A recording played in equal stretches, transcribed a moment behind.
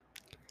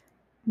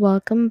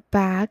Welcome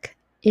back.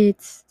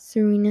 It's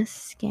Serena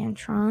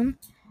Scantron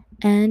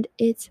and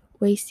it's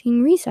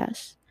Wasting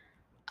Recess.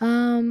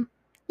 Um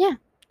yeah,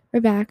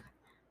 we're back.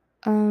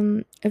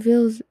 It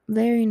feels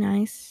very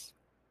nice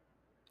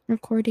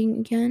recording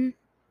again.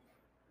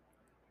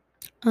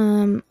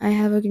 I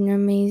have an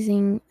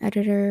amazing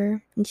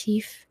editor in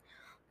chief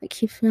that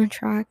keeps me on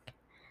track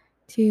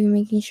to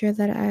making sure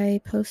that I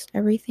post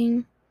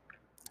everything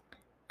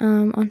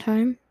on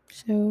time.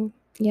 So,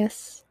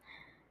 yes.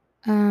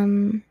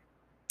 Um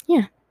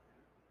yeah,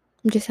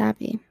 I'm just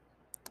happy.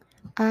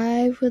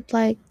 I would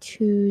like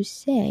to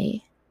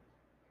say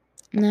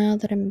now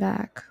that I'm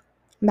back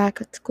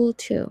at school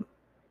too,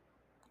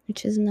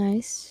 which is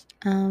nice.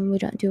 We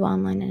don't do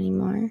online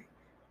anymore.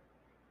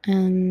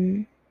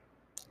 Um,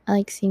 I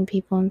like seeing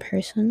people in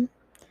person.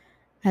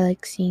 I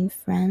like seeing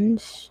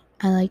friends.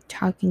 I like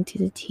talking to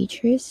the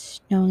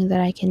teachers, knowing that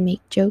I can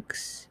make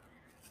jokes.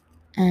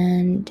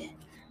 And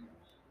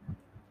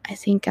I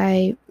think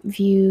I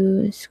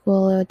view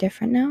school a little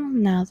different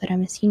now that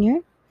I'm a senior.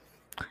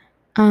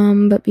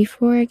 But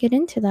before I get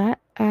into that,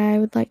 I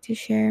would like to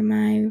share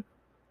my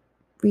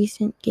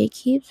recent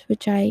gatekeeps,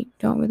 which I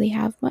don't really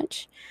have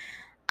much.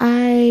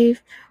 My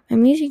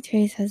music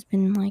taste has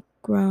been like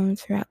grown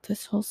throughout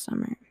this whole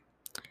summer.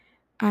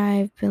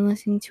 I've been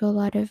listening to a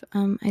lot of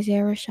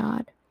Isaiah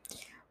Rashad,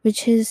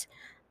 which is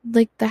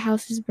like the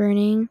House is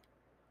Burning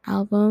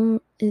album.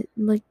 It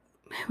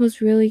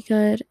was really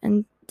good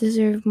and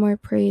deserved more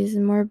praise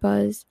and more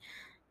buzz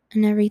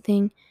and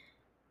everything.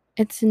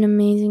 It's an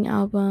amazing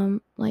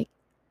album, like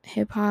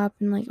hip hop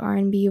and like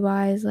R&B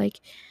wise.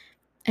 Like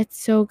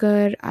it's so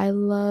good. I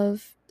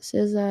love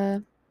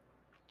SZA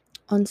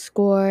on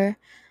Score.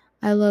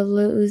 I love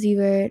Lil Uzi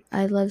Vert.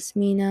 I love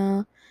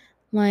Smino.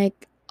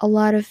 Like a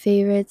lot of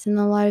favorites and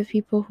a lot of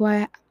people who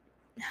I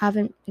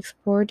haven't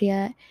explored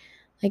yet.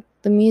 Like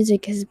the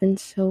music has been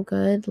so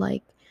good.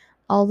 Like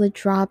all the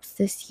drops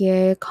this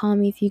year. Call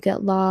Me If You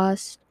Get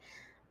Lost.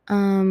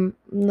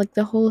 Like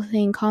the whole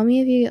thing. Call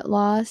Me If You Get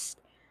Lost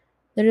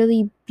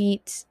literally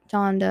beats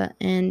Donda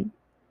and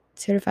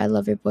Certified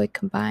Lover Boy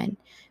combined.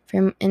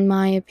 From in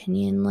my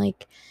opinion,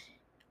 like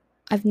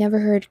I've never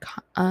heard.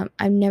 I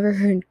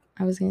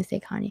was gonna say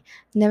Kanye.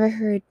 Never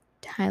heard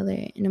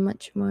Tyler in a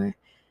much more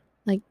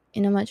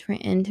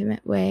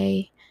intimate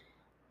way,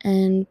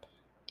 and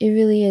it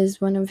really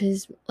is one of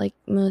his like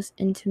most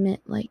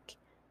intimate like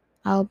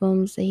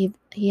albums that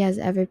he has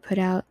ever put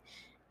out.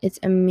 It's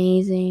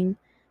amazing.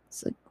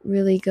 It's like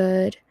really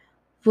good.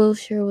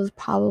 Wilshire was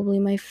probably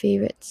my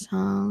favorite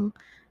song.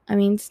 I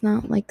mean, it's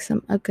not like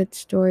a good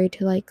story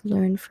to like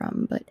learn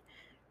from, but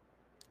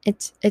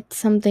it's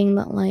something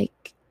that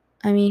like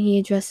I mean he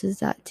addresses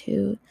that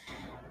too,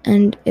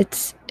 and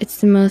it's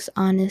the most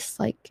honest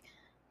like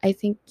I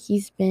think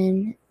he's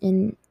been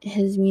in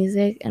his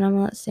music. And I'm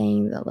not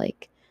saying that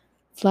like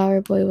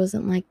Flower Boy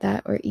wasn't like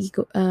that, or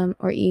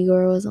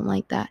Igor wasn't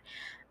like that.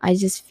 I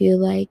just feel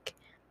like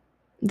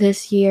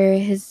this year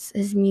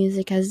his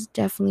music has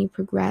definitely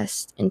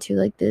progressed into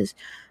like this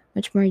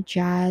much more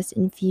jazz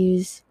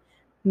infused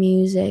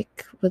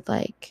music with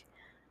like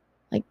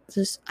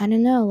just I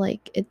don't know,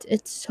 like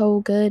it's so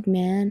good,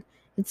 man.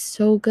 It's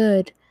so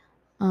good.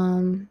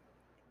 um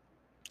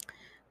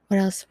what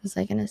else was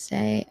I gonna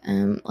say?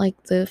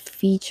 Like the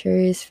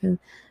features from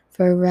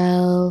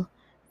Pharrell,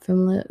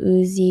 from Lil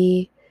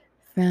Uzi,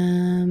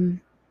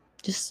 from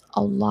just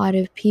a lot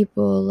of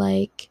people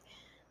like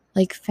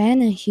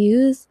Fana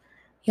Hughes,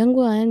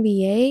 Youngboy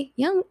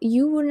NBA.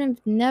 You wouldn't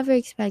have never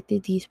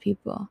expected these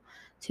people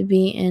to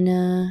be in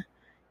a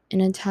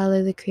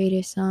Tyler the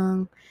Creator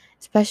song,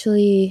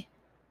 especially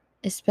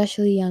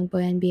Youngboy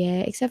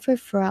NBA, except for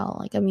Pharrell.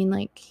 Like I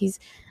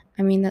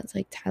mean that's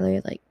like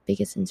Tyler like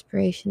biggest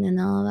inspiration and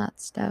all that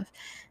stuff.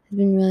 Has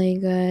been really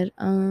good.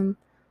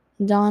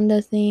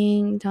 Donda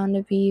thing,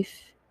 Donda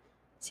beef,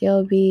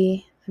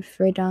 CLB. I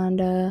prefer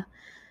Donda.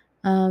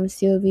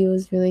 CLB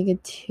was really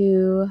good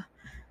too.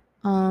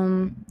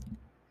 Um,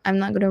 I'm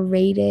not gonna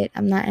rate it.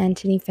 I'm not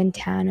Anthony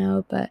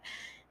Fantano, but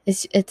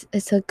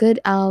it's a good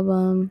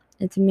album.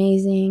 It's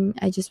amazing.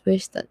 I just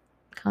wish that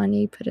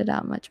Kanye put it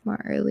out much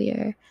more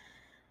earlier.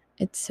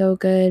 It's so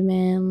good,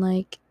 man.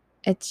 Like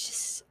it's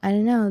just I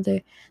don't know.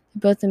 They're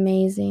both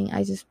amazing.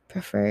 I just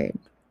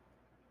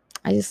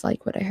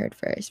like what I heard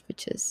first,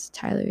 which is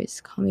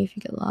Tyler's "Call Me If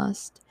You Get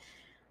Lost."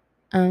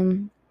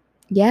 Um,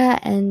 yeah,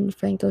 and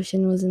Frank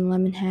Ocean was in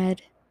Lemonhead.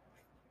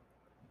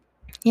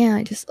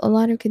 Yeah, just a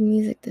lot of good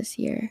music this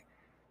year.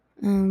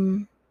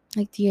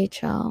 Like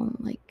DHL,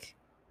 like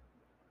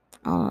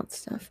all that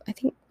stuff. I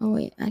think. Oh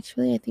wait,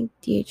 actually, I think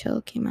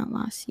DHL came out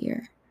last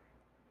year,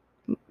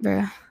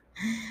 bruh.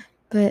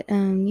 But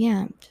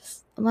yeah,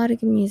 just a lot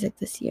of good music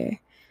this year.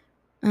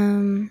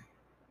 Um,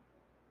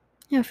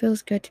 yeah, it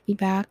feels good to be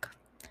back.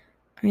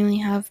 I really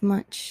have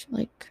much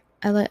like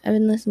I've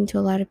been listening to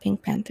a lot of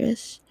Pink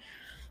Panthers.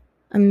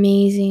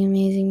 Amazing,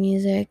 amazing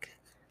music.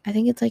 I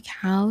think it's like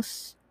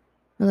house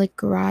or like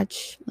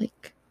garage,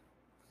 like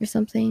or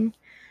something.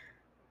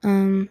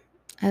 Um,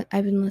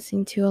 I've been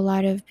listening to a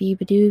lot of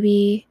Biba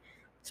Doobie.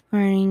 It's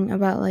learning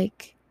about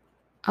like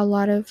a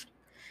lot of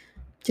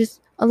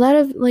just a lot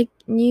of like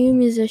new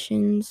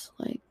musicians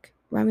like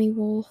Remy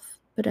Wolf,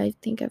 but I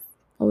think I've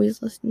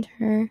always listened to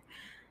her.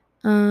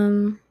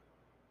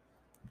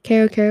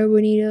 Caro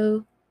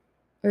Bonito,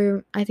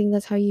 or I think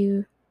that's how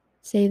you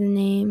say the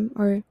name,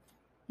 or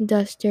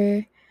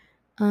Duster.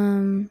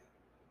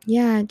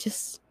 Yeah,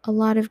 just a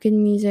lot of good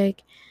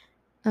music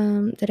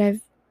that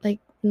I've like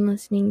been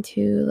listening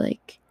to.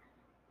 Like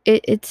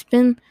it's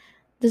been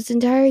this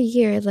entire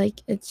year,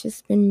 like it's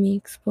just been me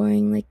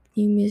exploring like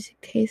new music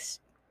tastes.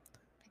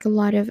 Like a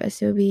lot of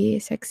SOB,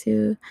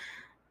 Sexu.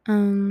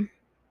 Um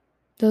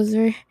those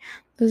are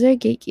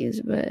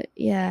gatekeepers, but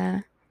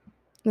yeah.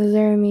 Those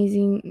are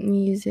amazing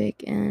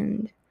music,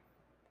 and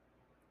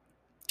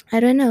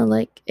I don't know,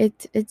 like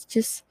it's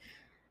just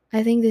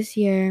I think this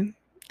year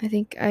I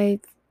think I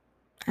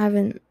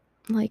haven't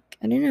like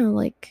I don't know,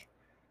 like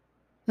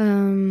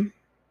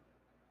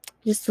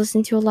just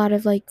listen to a lot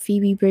of like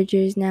Phoebe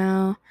Bridgers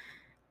now.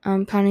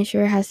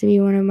 Punisher has to be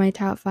one of my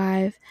top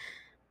 5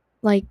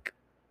 like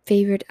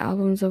favorite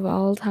albums of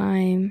all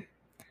time,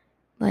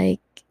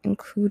 like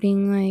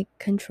including like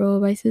Control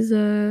by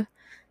SZA.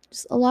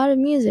 Just a lot of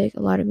music,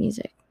 a lot of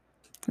music.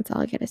 That's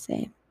all I gotta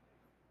say.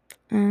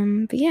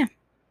 But yeah,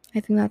 I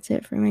think that's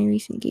it for my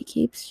recent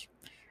gatekeeps.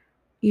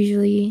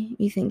 Usually,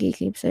 you think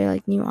gatekeeps are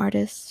like new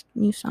artists,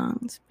 new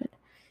songs, but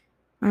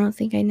I don't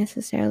think I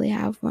necessarily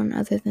have one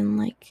other than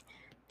like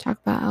talk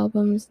about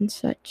albums and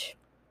such.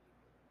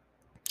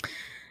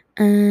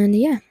 And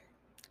yeah,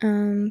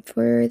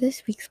 for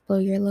this week's Blow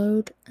Your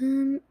Load, I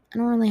don't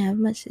really have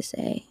much to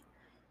say.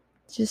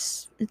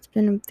 It's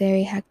been a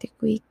very hectic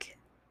week.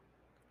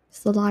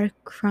 Just a lot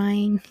of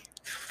crying,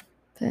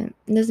 but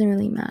it doesn't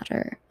really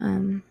matter.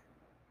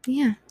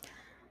 Yeah,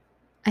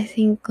 I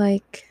think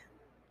like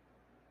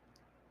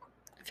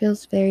it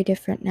feels very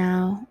different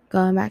now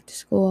going back to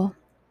school.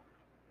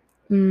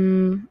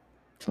 A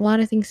lot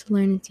of things to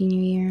learn in senior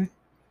year.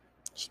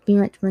 Should be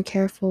much more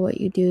careful what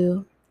you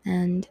do,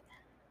 and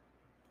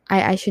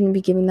I shouldn't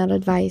be giving that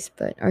advice,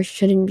 or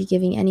shouldn't be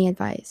giving any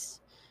advice.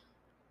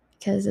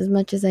 Because as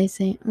much as I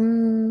say,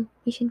 you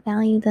should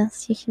value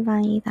this, you should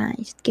value that,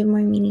 you should give more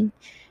meaning,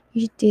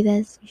 you should do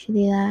this, you should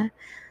do that,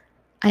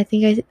 I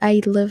think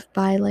I live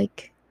by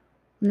like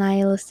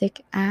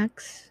nihilistic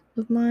acts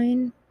of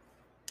mine.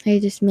 I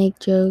just make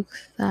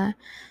jokes that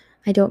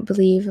I don't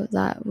believe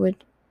that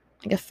would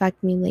like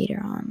affect me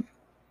later on.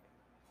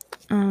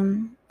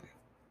 Um,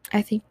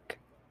 I think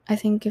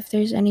if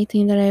there's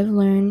anything that I've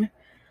learned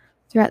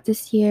throughout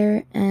this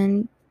year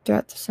and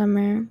throughout the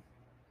summer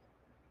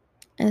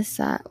is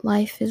that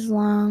life is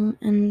long,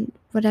 and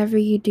whatever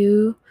you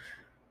do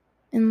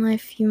in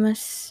life you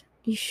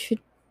should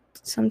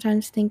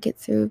sometimes think it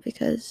through,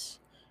 because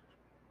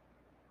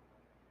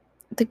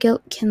the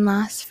guilt can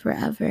last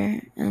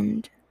forever,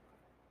 and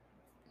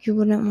you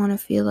wouldn't want to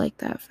feel like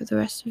that for the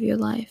rest of your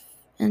life.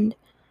 And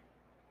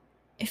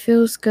it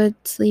feels good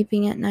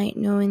sleeping at night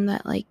knowing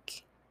that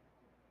like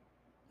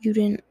you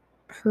didn't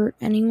hurt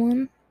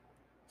anyone.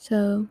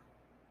 So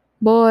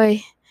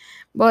boy,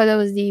 that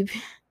was deep.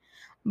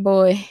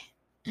 Boy.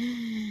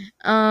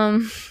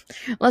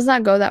 Let's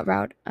not go that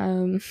route.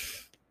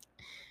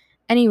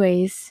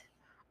 Anyways,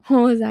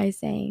 what was I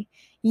saying?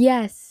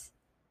 Yes,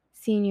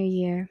 senior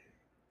year.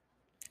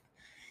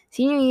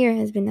 Senior year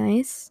has been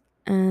nice.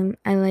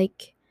 I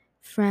like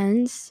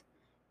friends.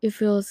 It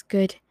feels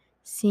good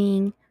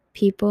seeing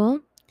people.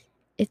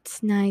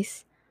 It's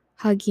nice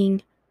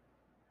hugging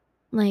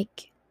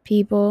like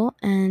people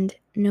and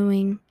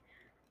knowing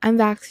I'm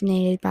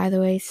vaccinated, by the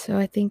way, so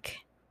I think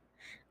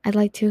I'd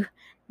like to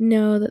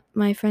know that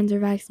my friends are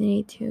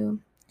vaccinated too.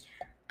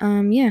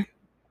 Yeah,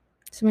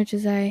 as much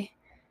as I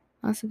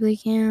possibly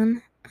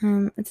can.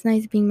 It's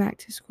nice being back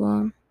to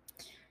school.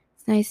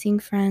 It's nice seeing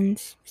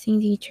friends, seeing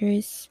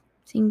teachers,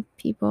 seeing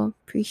people,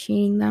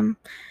 appreciating them,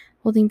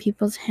 holding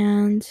people's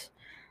hands,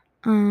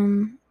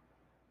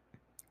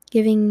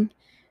 giving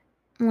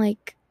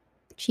like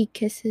cheek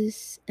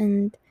kisses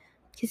and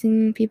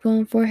kissing people on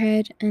the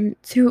forehead, and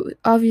to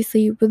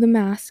obviously with a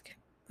mask.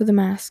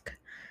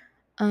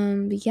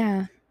 But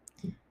yeah,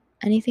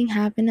 anything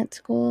happen at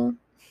school?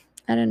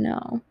 I don't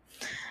know.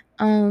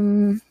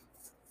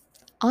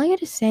 All I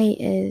gotta say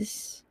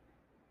is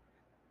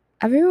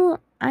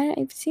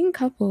I've seen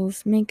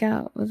couples make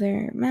out with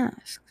their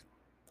masks,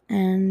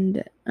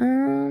 and I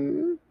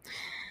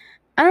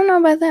don't know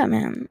about that,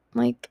 man.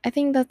 Like I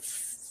think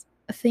that's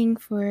a thing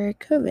for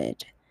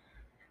COVID,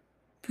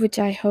 which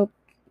I hope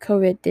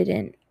COVID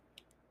didn't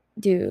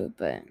do,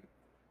 but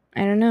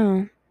I don't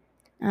know.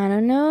 I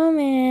don't know,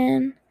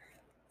 man.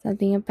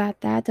 Something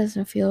about that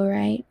doesn't feel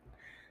right.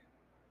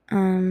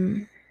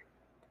 What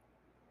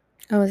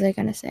was I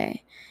gonna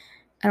say?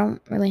 I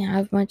don't really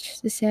have much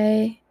to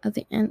say at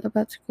the end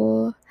about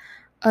school,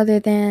 other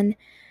than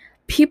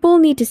people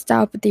need to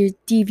stop with their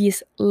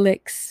devious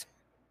licks.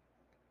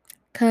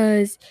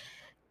 Cause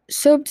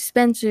soap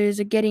dispensers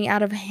are getting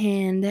out of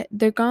hand.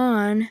 They're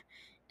gone.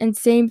 And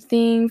same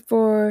thing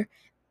for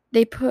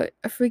they put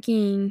a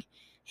freaking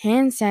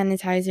hand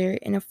sanitizer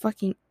in a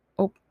freaking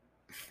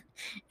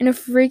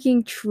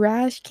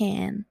trash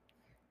can.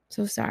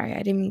 So sorry,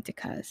 I didn't mean to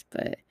cuss,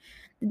 but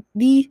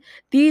these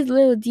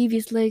little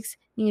devious legs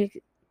need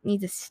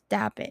to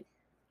stop it.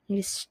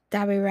 Need to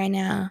stop it right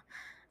now.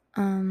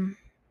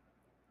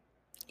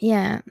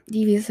 Yeah,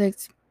 devious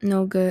legs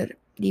no good.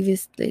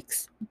 Devious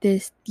legs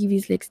this,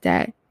 devious legs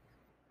that,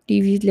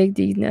 devious leg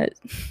these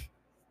nuts.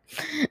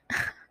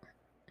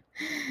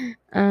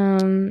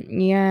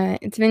 Yeah,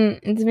 it's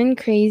been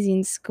crazy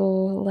in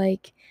school.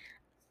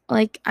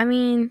 I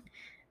mean,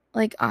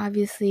 like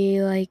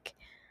obviously, like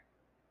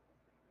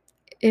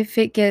if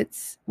it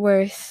gets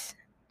worse,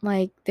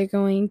 like they're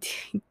gonna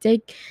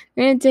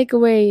take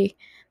away.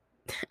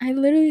 I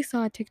literally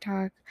saw a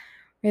TikTok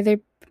where they're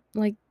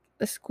like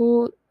the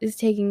school is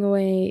taking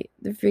away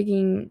the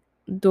freaking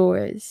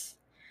doors.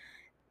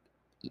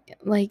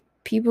 Like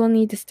people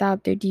need to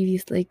stop their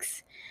devious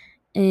leaks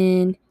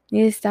and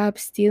need to stop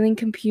stealing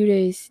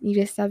computers. Need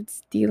to stop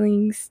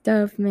stealing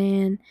stuff,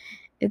 man.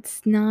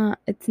 It's not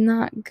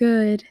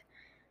good.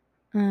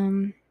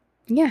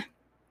 Yeah.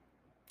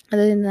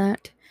 Other than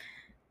that,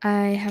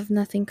 I have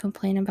nothing to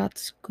complain about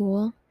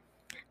school.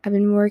 I've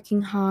been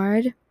working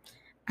hard.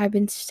 I've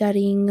been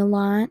studying a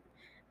lot.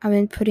 I've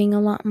been putting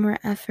a lot more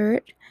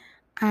effort.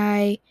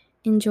 I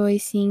enjoy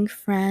seeing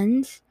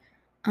friends.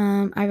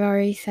 I've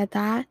already said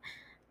that.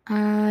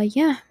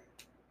 Yeah.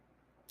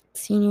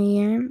 Senior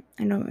year,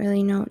 I don't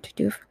really know what to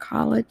do for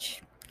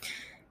college.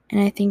 And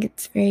I think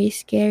it's very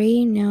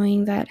scary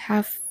knowing that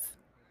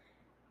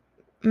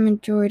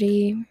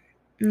majority,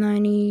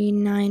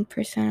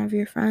 99% of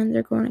your friends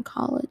are going to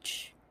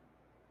college.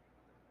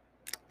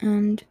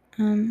 And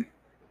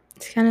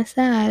it's kind of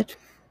sad.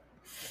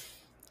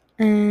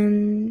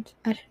 And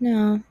I don't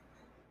know.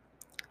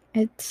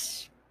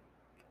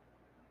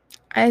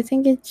 I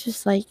think it's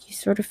just like you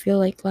sort of feel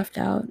like left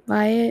out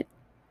by it.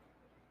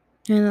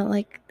 And that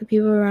like the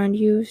people around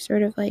you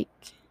sort of like,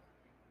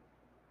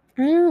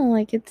 I don't know,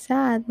 like it's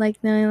sad,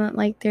 like knowing that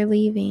like they're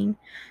leaving.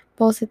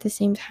 Both at the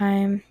same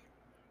time,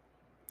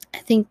 I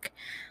think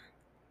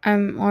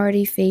I'm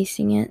already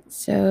facing it,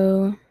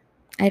 so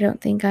I don't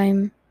think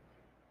I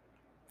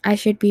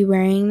should be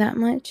worrying that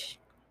much.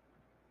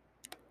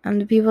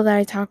 The people that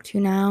I talk to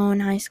now in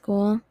high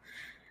school,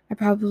 I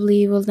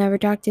probably will never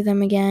talk to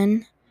them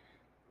again.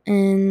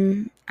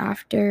 And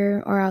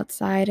after or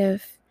outside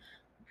of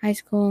high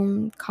school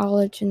and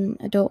college and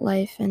adult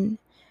life and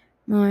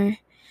more.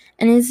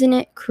 And isn't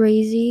it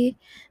crazy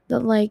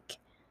that like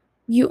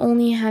you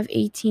only have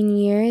 18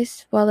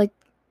 years while like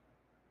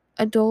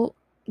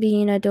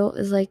being an adult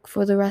is like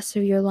for the rest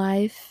of your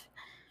life?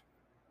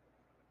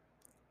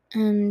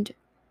 And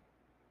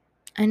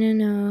I don't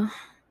know,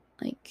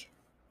 like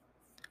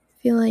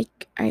I feel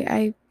like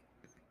I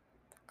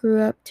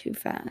grew up too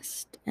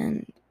fast,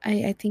 and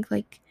I think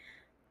like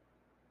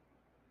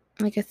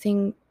a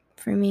thing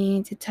for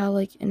me to tell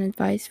like an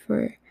advice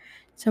for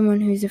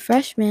someone who's a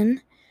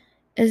freshman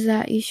is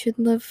that you should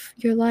live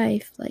your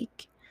life.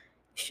 Like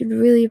you should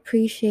really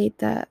appreciate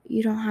that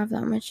you don't have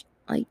that much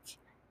like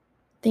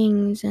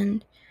things,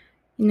 and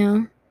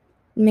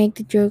make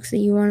the jokes that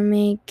you want to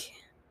make,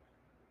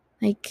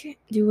 like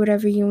do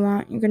whatever you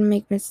want. You're gonna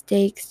make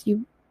mistakes,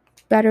 you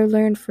better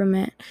learn from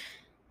it.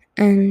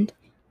 And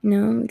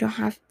you don't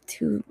have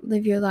to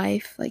live your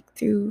life like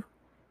through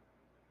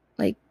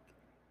like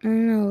I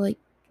don't know, like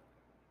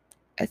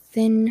a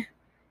thin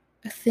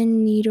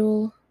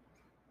needle,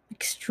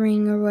 like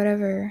string or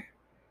whatever.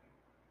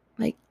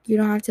 Like you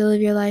don't have to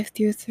live your life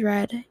through a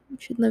thread. You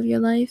should live your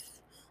life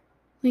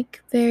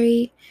like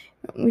very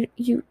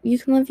you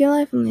can live your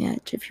life on the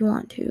edge if you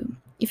want to,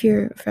 if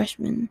you're a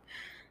freshman.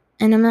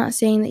 And I'm not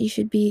saying that you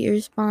should be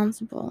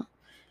irresponsible.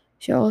 You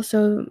should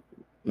also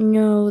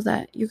know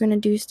that you're gonna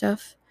do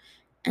stuff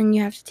and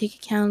you have to take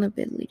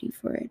accountability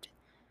for it.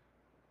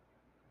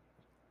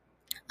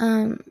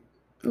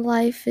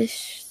 Life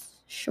is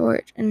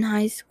short in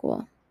high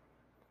school,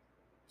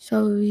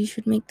 so you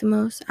should make the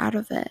most out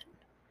of it.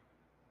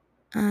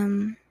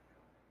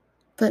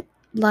 But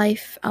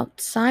life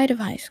outside of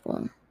high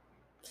school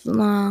is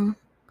long,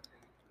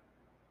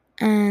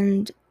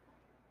 and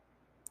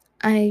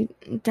I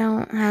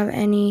don't have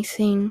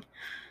anything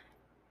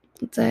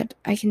that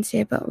I can say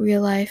about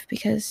real life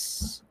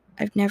because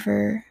I've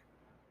never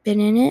been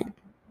in it.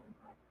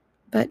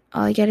 But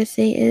all I gotta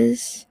say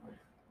is,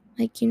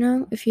 like,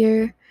 if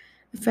you're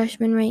a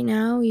freshman right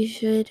now, you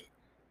should,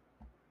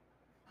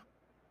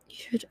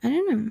 I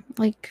don't know,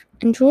 like,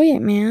 enjoy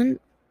it, man.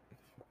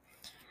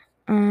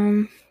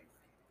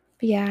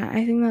 But yeah,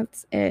 I think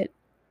that's it.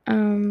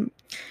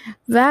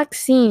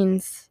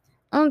 Vaccines.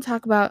 I want to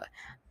talk about,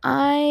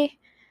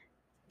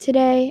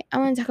 today, I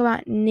want to talk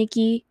about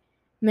Nicki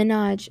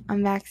Minaj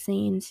on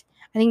vaccines.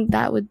 I think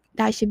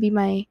that should be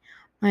my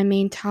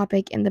main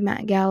topic in the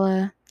Met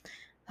Gala,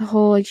 the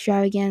whole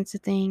extravaganza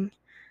thing.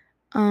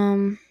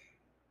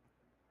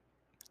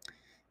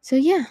 So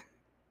yeah,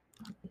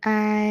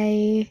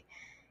 I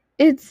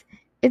it's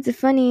it's a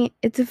funny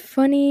it's a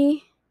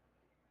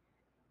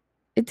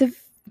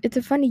it's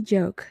a funny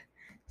joke.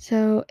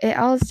 So it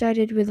all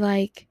started with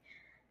like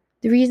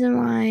the reason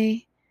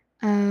why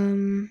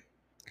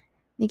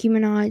Nicki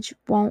Minaj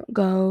won't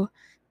go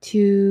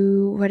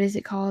to, what is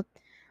it called,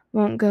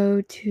 won't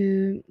go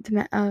to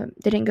the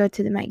didn't go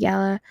to the Met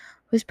Gala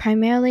was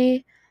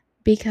primarily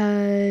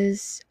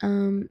because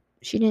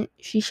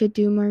she should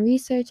do more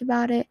research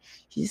about it.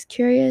 She's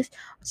curious,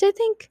 which I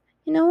think,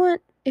 you know what,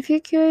 if you're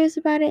curious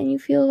about it and you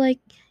feel like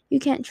you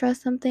can't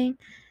trust something,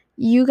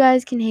 you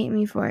guys can hate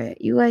me for it.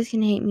 You guys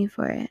can hate me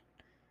for it.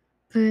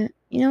 But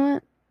you know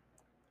what?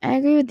 I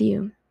agree with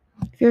you.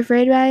 If you're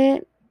afraid about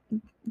it,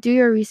 do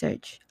your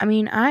research. I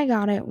mean, I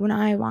got it when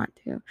I want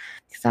to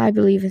because I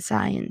believe in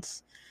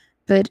science.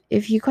 But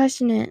if you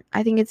question it,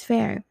 I think it's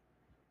fair.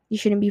 You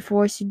shouldn't be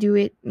forced to do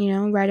it,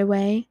 right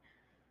away.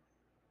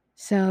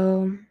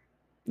 So,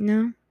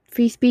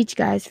 free speech,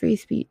 guys, free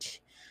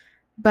speech.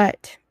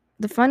 But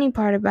the funny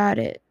part about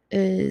it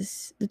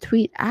is the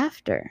tweet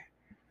after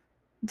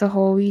the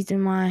whole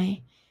reason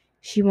why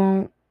she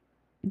won't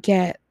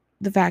get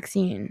the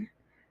vaccine,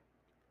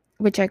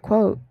 which I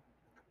quote.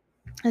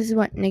 This is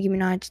what Nicki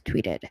Minaj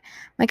tweeted.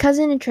 My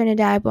cousin in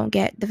Trinidad won't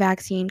get the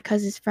vaccine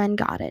because his friend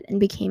got it and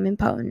became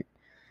impotent.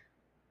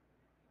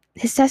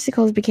 His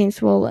testicles became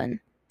swollen,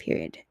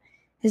 period.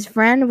 His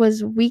friend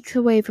was weeks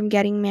away from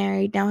getting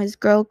married. Now his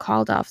girl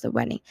called off the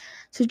wedding.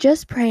 So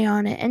just pray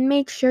on it and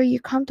make sure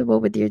you're comfortable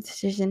with your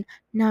decision,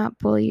 not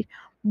bullied.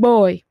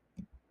 Boy.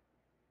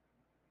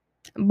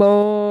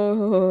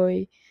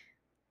 Boy.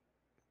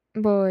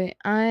 Boy.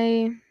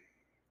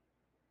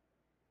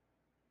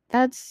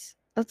 That's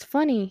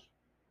funny.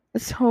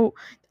 So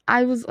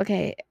I was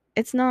okay.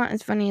 It's not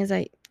as funny as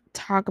I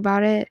talk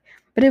about it,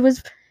 but it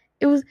was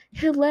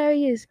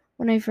hilarious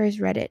when I first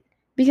read it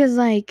because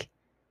are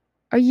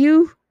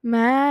you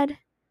mad?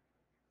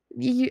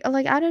 You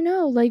like I don't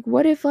know.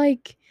 What if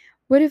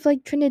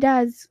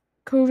Trinidad's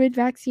COVID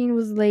vaccine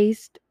was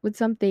laced with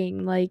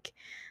something like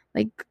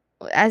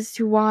as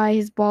to why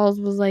his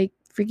balls was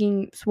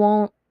freaking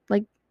swollen,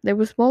 like they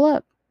were swole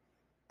up.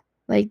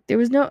 There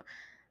was no.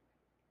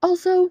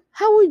 Also,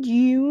 how would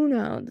you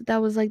know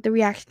that was the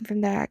reaction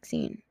from the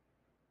vaccine?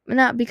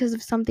 Not because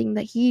of something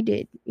that he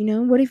did,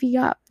 What if he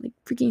got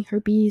freaking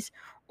herpes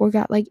or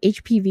got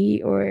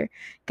HPV or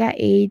got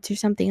AIDS or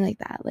something like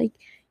that?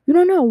 You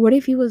don't know. What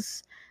if he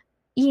was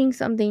eating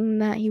something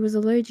that he was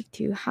allergic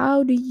to?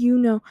 How do you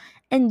know?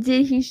 And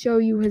did he show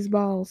you his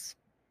balls?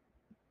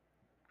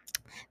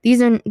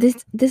 This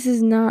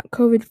is not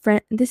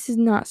this is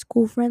not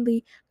school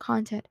friendly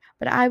content,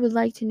 but I would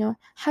like to know,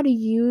 how did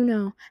you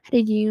know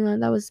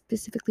that was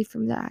specifically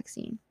from the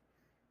vaccine?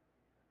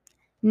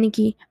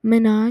 Nicki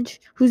Minaj,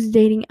 who's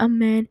dating a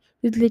man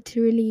who's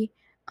literally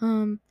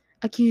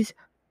accused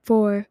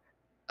for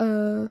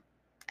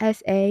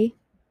SA.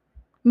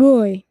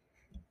 Boy,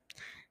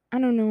 I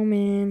don't know,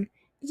 man.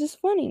 It's just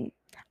funny.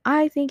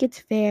 I think it's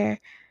fair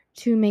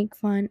to make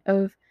fun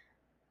of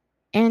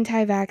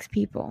anti-vax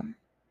people.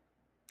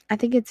 I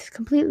think it's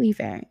completely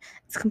fair.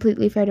 It's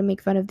completely fair to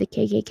make fun of the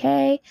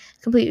KKK.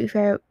 It's completely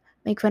fair to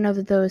make fun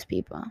of those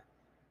people.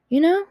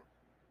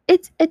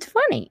 It's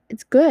funny.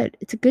 It's good.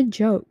 It's a good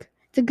joke.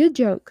 It's a good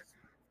joke.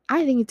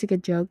 I think it's a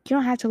good joke. You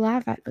don't have to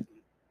laugh at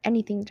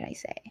anything that I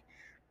say.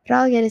 But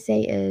all I gotta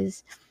say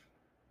is,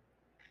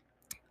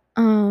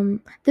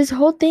 this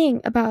whole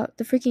thing about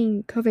the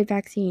freaking COVID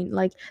vaccine,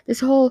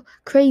 this whole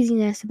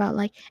craziness about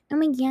oh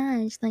my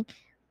gosh,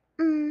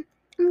 I'm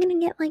gonna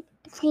get a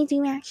crazy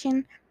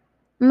reaction.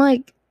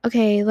 I'm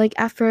okay,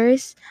 at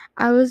first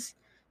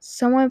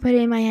someone put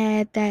it in my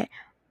head that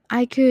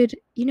I could,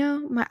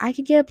 I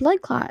could get a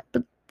blood clot.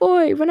 But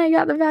boy, when I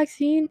got the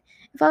vaccine,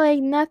 it felt like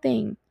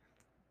nothing.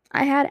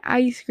 I had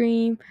ice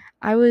cream.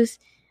 I was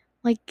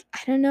I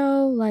don't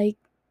know,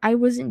 I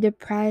wasn't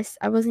depressed.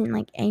 I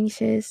wasn't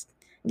anxious.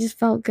 It just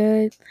felt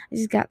good. I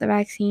just got the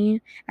vaccine.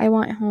 I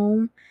went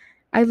home.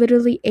 I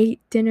literally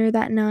ate dinner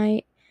that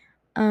night.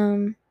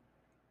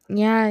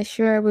 Yeah,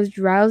 sure, I was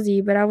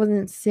drowsy, but I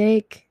wasn't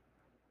sick.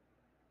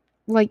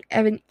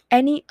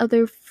 Any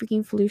other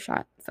freaking flu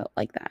shot felt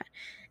like that.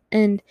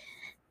 And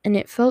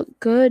it felt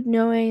good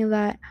knowing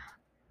that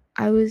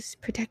I was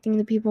protecting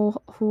the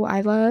people who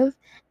I love,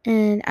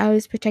 and I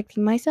was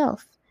protecting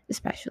myself,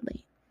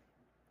 especially.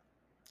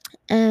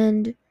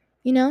 And,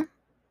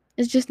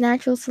 it's just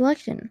natural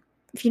selection.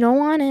 If you don't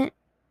want it,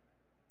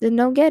 then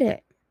don't get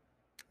it.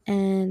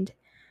 And,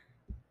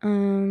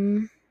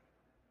 I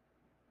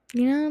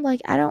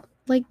don't,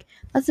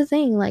 that's the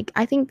thing.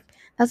 I think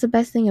that's the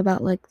best thing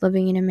about,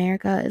 living in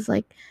America is,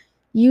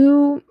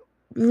 you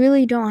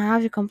really don't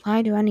have to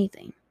comply to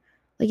anything.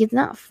 It's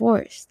not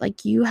forced.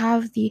 You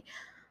have the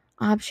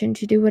option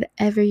to do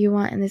whatever you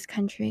want in this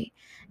country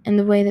and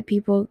the way that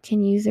people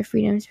can use their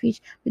freedom of speech.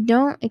 But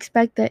don't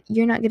expect that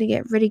you're not going to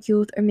get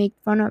ridiculed or make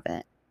fun of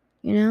it,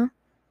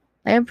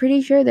 I'm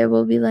pretty sure there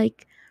will be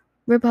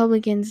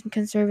Republicans and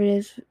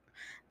conservatives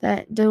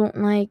that don't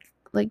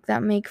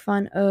that make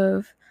fun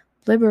of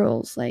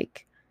liberals.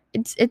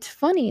 It's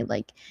funny.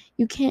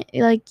 You can't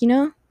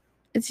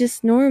it's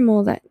just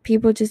normal that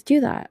people just do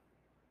that.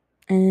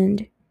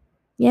 And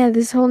yeah,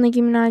 this whole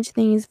Nicki Minaj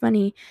thing is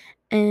funny,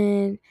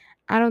 and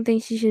I don't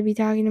think she should be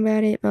talking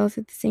about it, but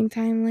also at the same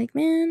time,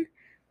 man,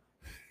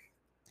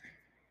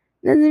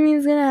 doesn't mean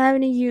it's gonna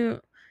happen to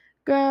you.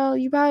 Girl,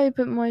 you probably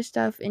put more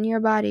stuff in your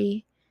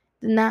body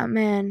than that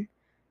man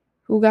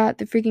who got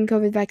the freaking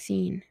COVID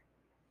vaccine.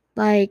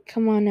 Like,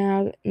 come on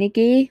now,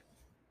 Nikki.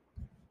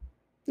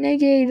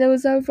 Nikki, that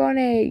was so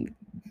funny.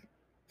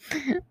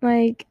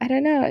 Like, I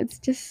don't know. It's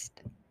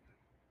just,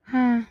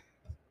 huh.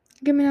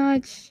 Nicki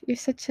Minaj, you're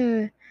such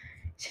an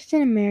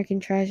American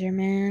treasure,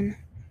 man.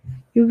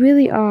 You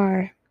really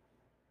are.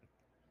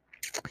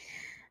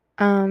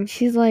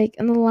 She's like,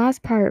 in the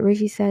last part where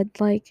she said,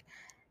 like,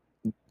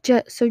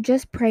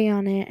 just pray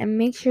on it and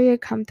make sure you're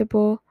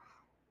comfortable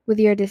with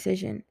your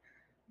decision.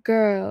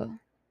 Girl,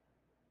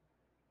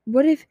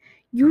 what if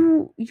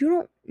you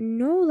don't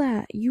know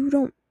that? You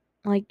don't,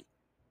 like,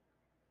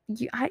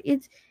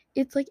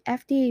 it's like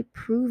FDA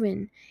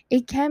proven.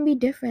 It can be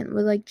different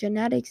with like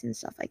genetics and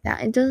stuff like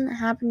that. It doesn't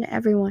happen to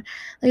everyone.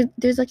 Like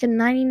there's like a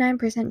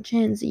 99%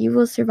 chance that you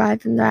will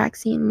survive from the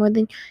vaccine more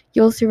than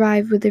you'll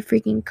survive with the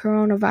freaking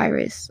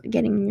coronavirus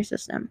getting in your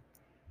system.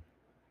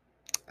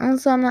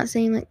 Also, I'm not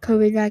saying like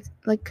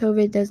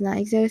COVID does not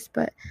exist,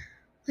 but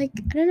like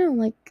I don't know,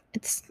 like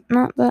it's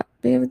not that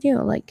big of a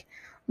deal. Like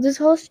this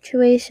whole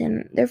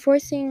situation, they're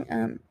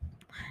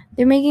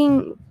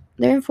making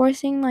they're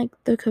enforcing like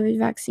the COVID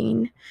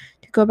vaccine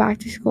to go back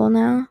to school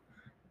now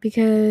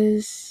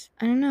because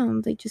I don't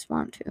know, they just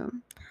want to.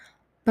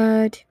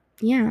 But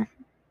yeah,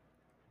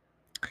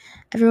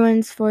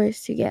 everyone's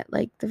forced to get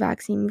like the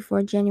vaccine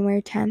before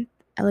January 10th.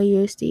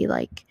 LAUSD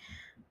like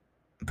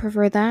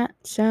prefer that.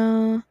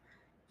 So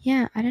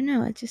yeah, I don't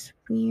know. It's just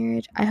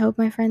weird. I hope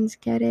my friends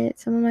get it.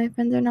 Some of my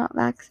friends are not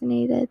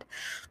vaccinated,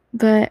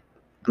 but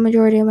a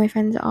majority of my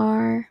friends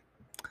are.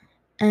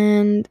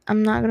 And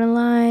I'm not gonna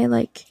lie,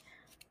 like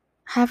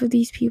half of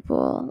these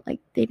people, like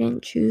they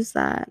didn't choose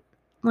that,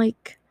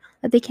 like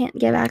that they can't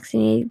get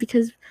vaccinated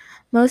because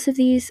most of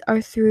these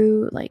are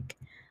through like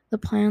the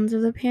plans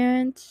of the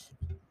parents.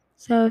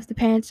 So if the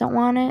parents don't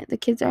want it, the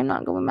kids are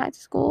not going back to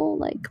school.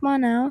 Like, come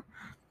on now.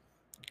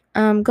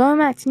 Going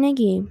back to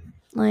Nikki,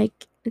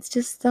 like it's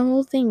just the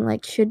whole thing.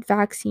 Like, should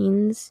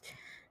vaccines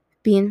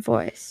be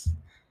enforced?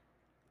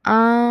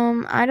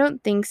 I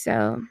don't think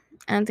so.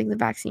 I don't think the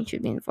vaccine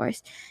should be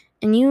enforced.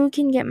 And you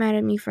can get mad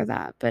at me for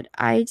that, but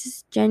I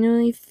just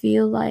genuinely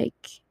feel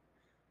like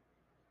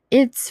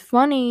it's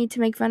funny to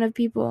make fun of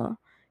people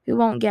who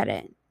won't get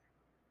it.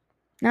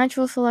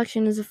 Natural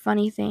selection is a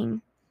funny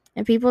thing.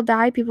 And people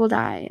die, people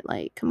die.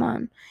 Like, come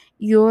on.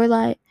 You're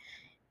like,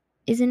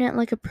 isn't it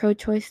like a pro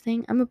choice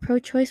thing? I'm a pro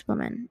choice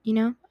woman, you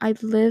know? I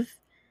live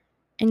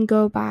and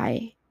go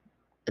by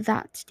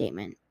that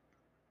statement.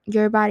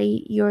 Your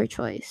body, your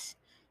choice.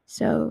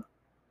 So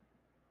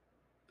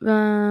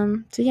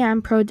yeah,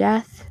 I'm pro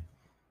death.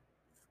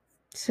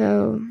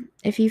 So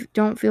if you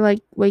don't feel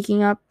like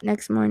waking up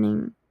next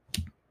morning,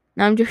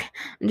 no, I'm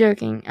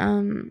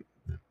joking.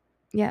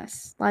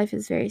 Yes, life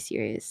is very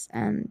serious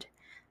and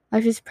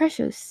life is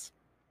precious,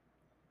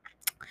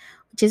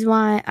 which is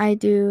why I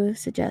do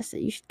suggest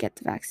that you should get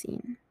the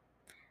vaccine.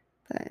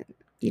 But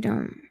you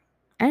don't.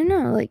 I don't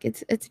know. Like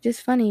it's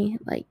just funny.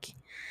 Like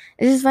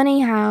it's just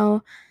funny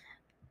how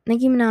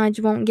Nicki Minaj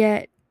won't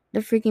get the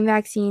freaking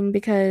vaccine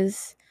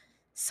because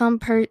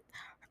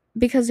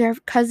because her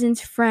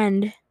cousin's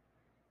friend's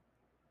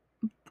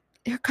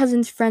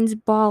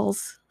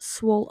balls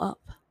swole up,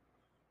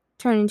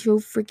 turned into a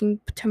freaking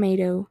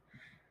tomato.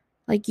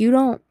 Like you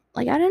don't,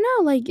 like I don't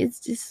know, like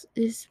it's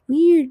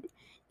weird.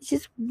 It's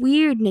just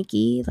weird,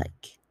 Nikki.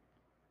 Like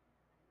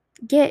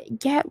get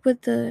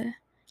with the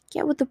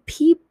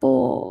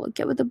people.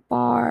 Get with the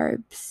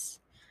barbs.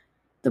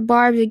 The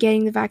barbs are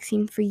getting the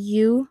vaccine for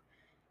you,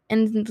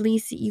 and the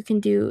least that you can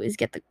do is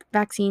get the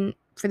vaccine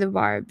for the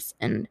barbs.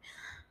 And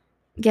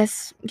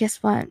guess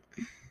what?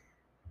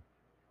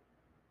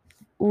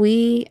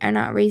 We are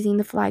not raising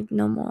the flag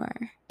no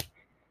more.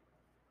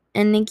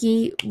 And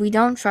Nikki, we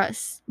don't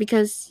trust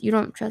because you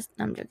don't trust.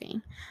 No, I'm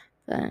joking.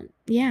 But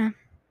yeah,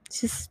 it's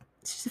just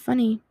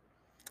funny.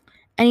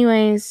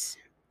 Anyways,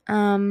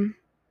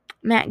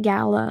 Matt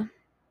Gala.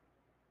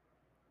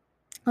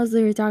 I was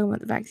literally talking about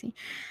the vaccine.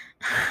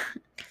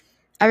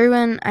 I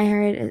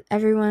heard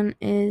everyone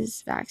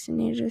is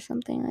vaccinated or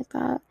something like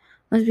that.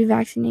 Must be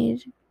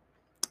vaccinated.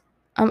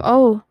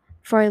 Before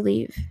I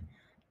leave.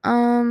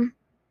 I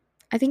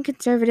think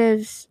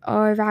conservatives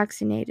are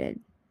vaccinated.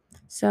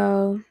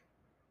 So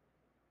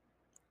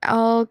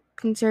all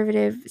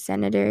conservative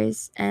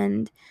senators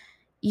and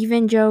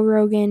even Joe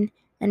Rogan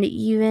and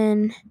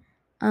even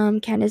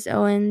Candace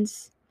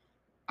Owens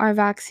are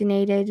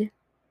vaccinated.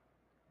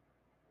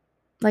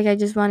 Like, I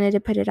just wanted to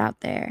put it out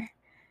there.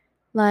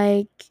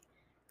 Like,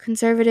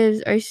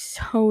 conservatives are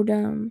so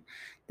dumb.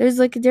 There's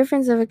like a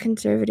difference of a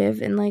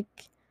conservative and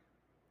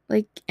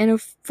in a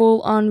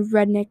full-on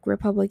redneck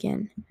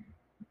Republican.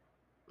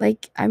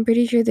 Like, I'm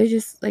pretty sure they're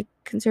just like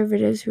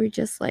conservatives who are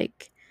just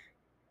like,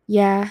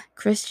 yeah,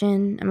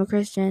 Christian, I'm a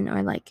Christian,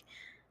 or like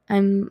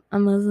I'm a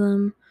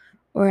Muslim,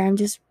 or I'm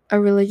just a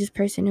religious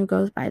person who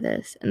goes by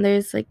this. And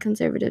there's like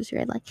conservatives who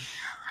are like,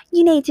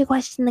 you need to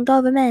question the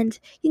government,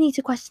 you need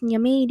to question your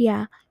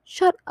media.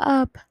 Shut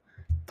up,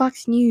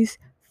 Fox News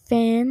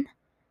fan.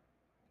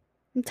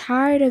 I'm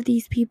tired of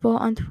these people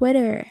on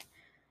Twitter.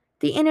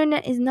 The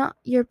internet is not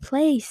your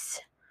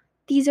place.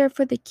 These are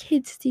for the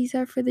kids. These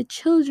are for the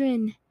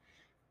children.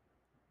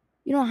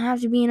 You don't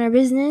have to be in our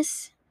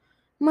business.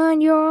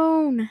 Mind your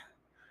own.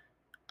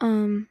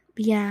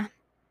 Yeah.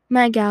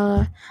 Met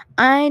Gala.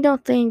 I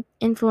don't think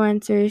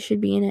influencers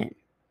should be in it.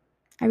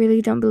 I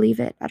really don't believe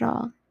it at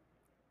all.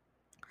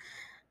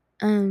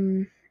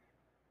 I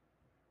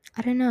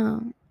don't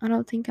know. I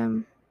don't think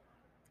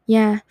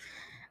yeah.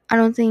 I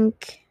don't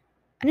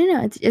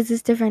know. It's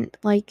just different.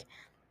 Like,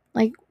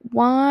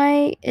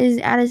 why is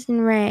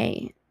Addison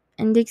Rae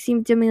and Dixie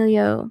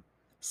D'Amelio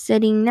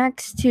sitting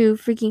next to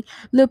freaking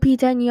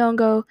Lupita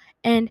Nyong'o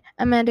and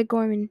Amanda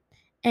Gorman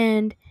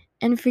and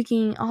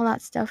freaking all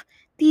that stuff?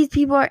 These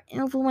people are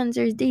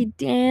influencers. They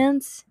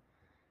dance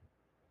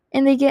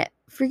and they get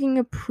freaking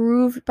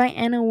approved by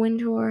Anna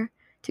Wintour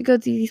to go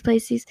to these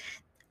places.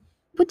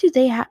 What do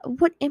they have?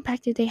 What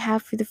impact do they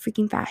have for the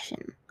freaking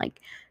fashion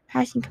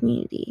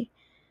community?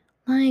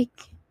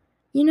 Like,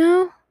 you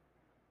know,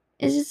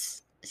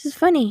 it's just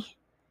funny.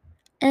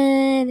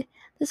 And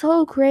this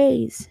whole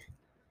craze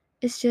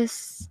is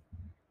just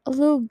a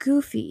little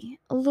goofy,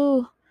 a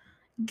little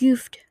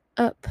goofed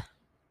up.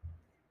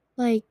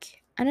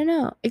 Like, I don't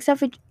know, except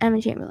for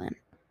Emma Chamberlain,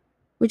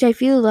 which I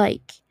feel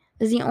like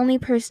is the only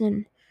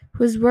person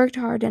who has worked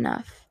hard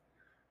enough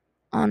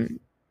on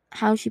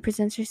how she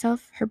presents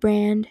herself, her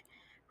brand,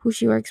 who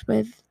she works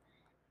with,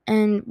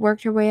 and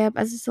worked her way up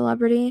as a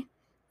celebrity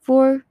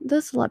for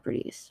the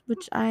celebrities,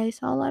 which I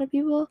saw a lot of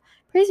people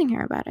praising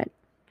her about it,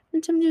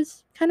 which I'm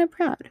just kind of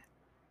proud.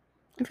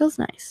 It feels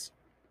nice.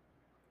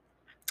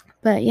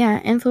 But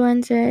yeah,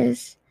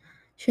 influencers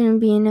shouldn't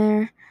be in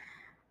there.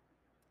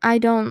 I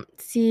don't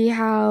see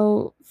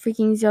how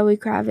freaking Zoe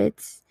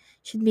Kravitz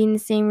should be in the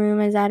same room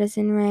as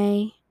Addison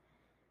Rae.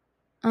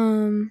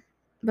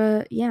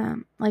 But yeah,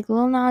 like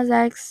Lil Nas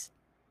X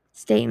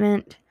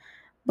statement,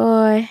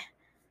 boy,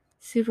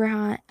 super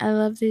hot. I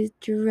love the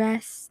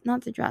dress,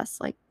 not the dress,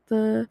 like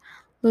the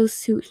little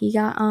suit he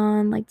got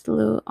on, like the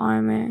little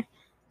armor. It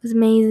was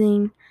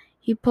amazing.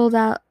 He pulled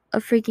out a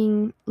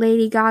freaking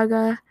Lady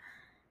Gaga,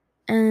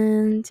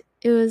 and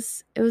it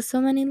was so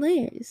many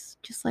layers,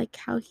 just like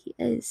how he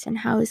is and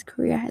how his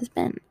career has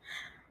been.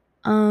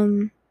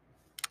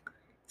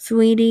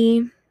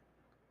 Sweetie,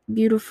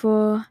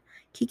 beautiful.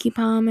 Keke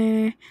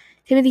Palmer,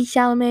 Timothy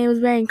Chalamet was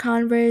wearing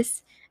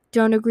Converse.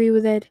 Don't agree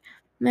with it,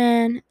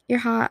 man. You're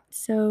hot,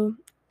 so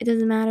it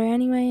doesn't matter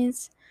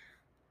anyways.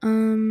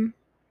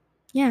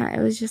 Yeah,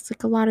 it was just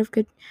like a lot of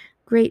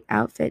great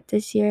outfit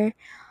this year.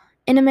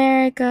 In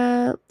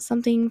America,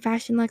 something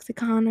Fashion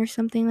Lexicon or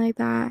something like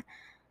that.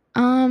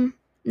 Not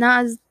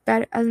as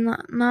bad as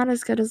not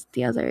as good as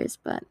the others,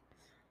 but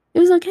it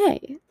was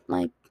okay.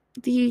 Like,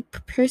 the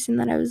person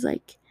that I was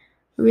like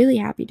really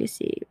happy to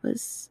see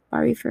was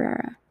Barbie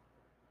Ferreira.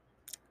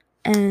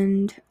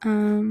 And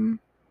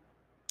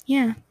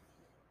yeah,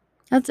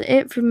 that's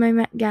it for my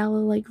Met Gala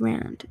like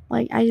rant.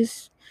 Like, I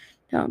just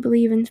don't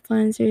believe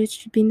influencers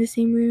should be in the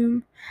same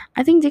room.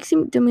 I think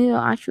Dixie D'Amelio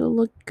actually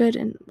looked good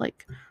in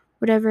like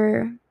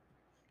whatever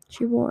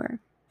she wore.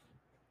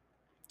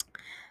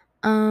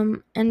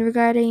 And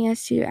regarding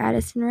as to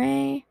Addison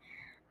Rae,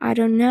 I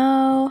don't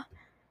know.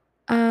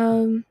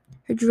 Her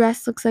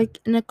dress looks like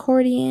an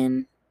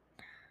accordion.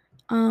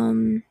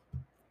 But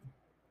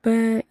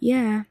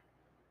yeah.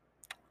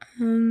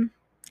 I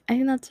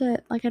think that's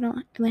it. Like, I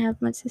don't really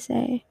have much to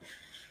say.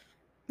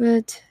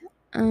 But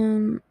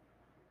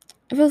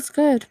it feels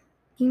good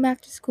being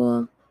back to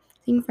school,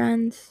 seeing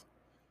friends,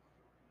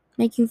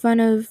 making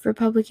fun of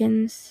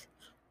Republicans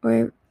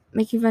or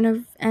making fun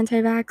of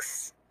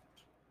anti-vax.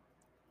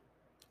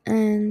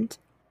 And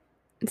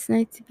it's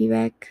nice to be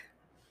back.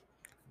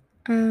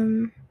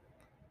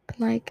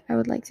 Like, I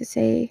would like to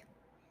say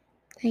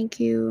thank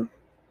you.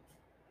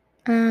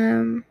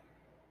 I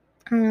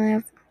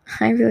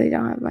really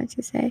don't have much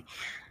to say.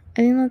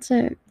 I think that's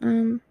it.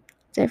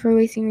 That's it for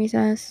Wasting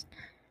Recess.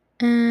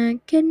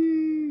 Good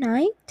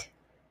night.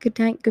 Good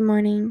night, good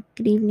morning,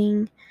 good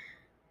evening,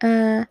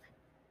 good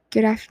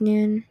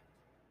afternoon.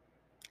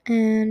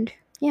 And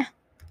yeah.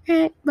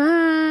 Alright,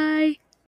 bye.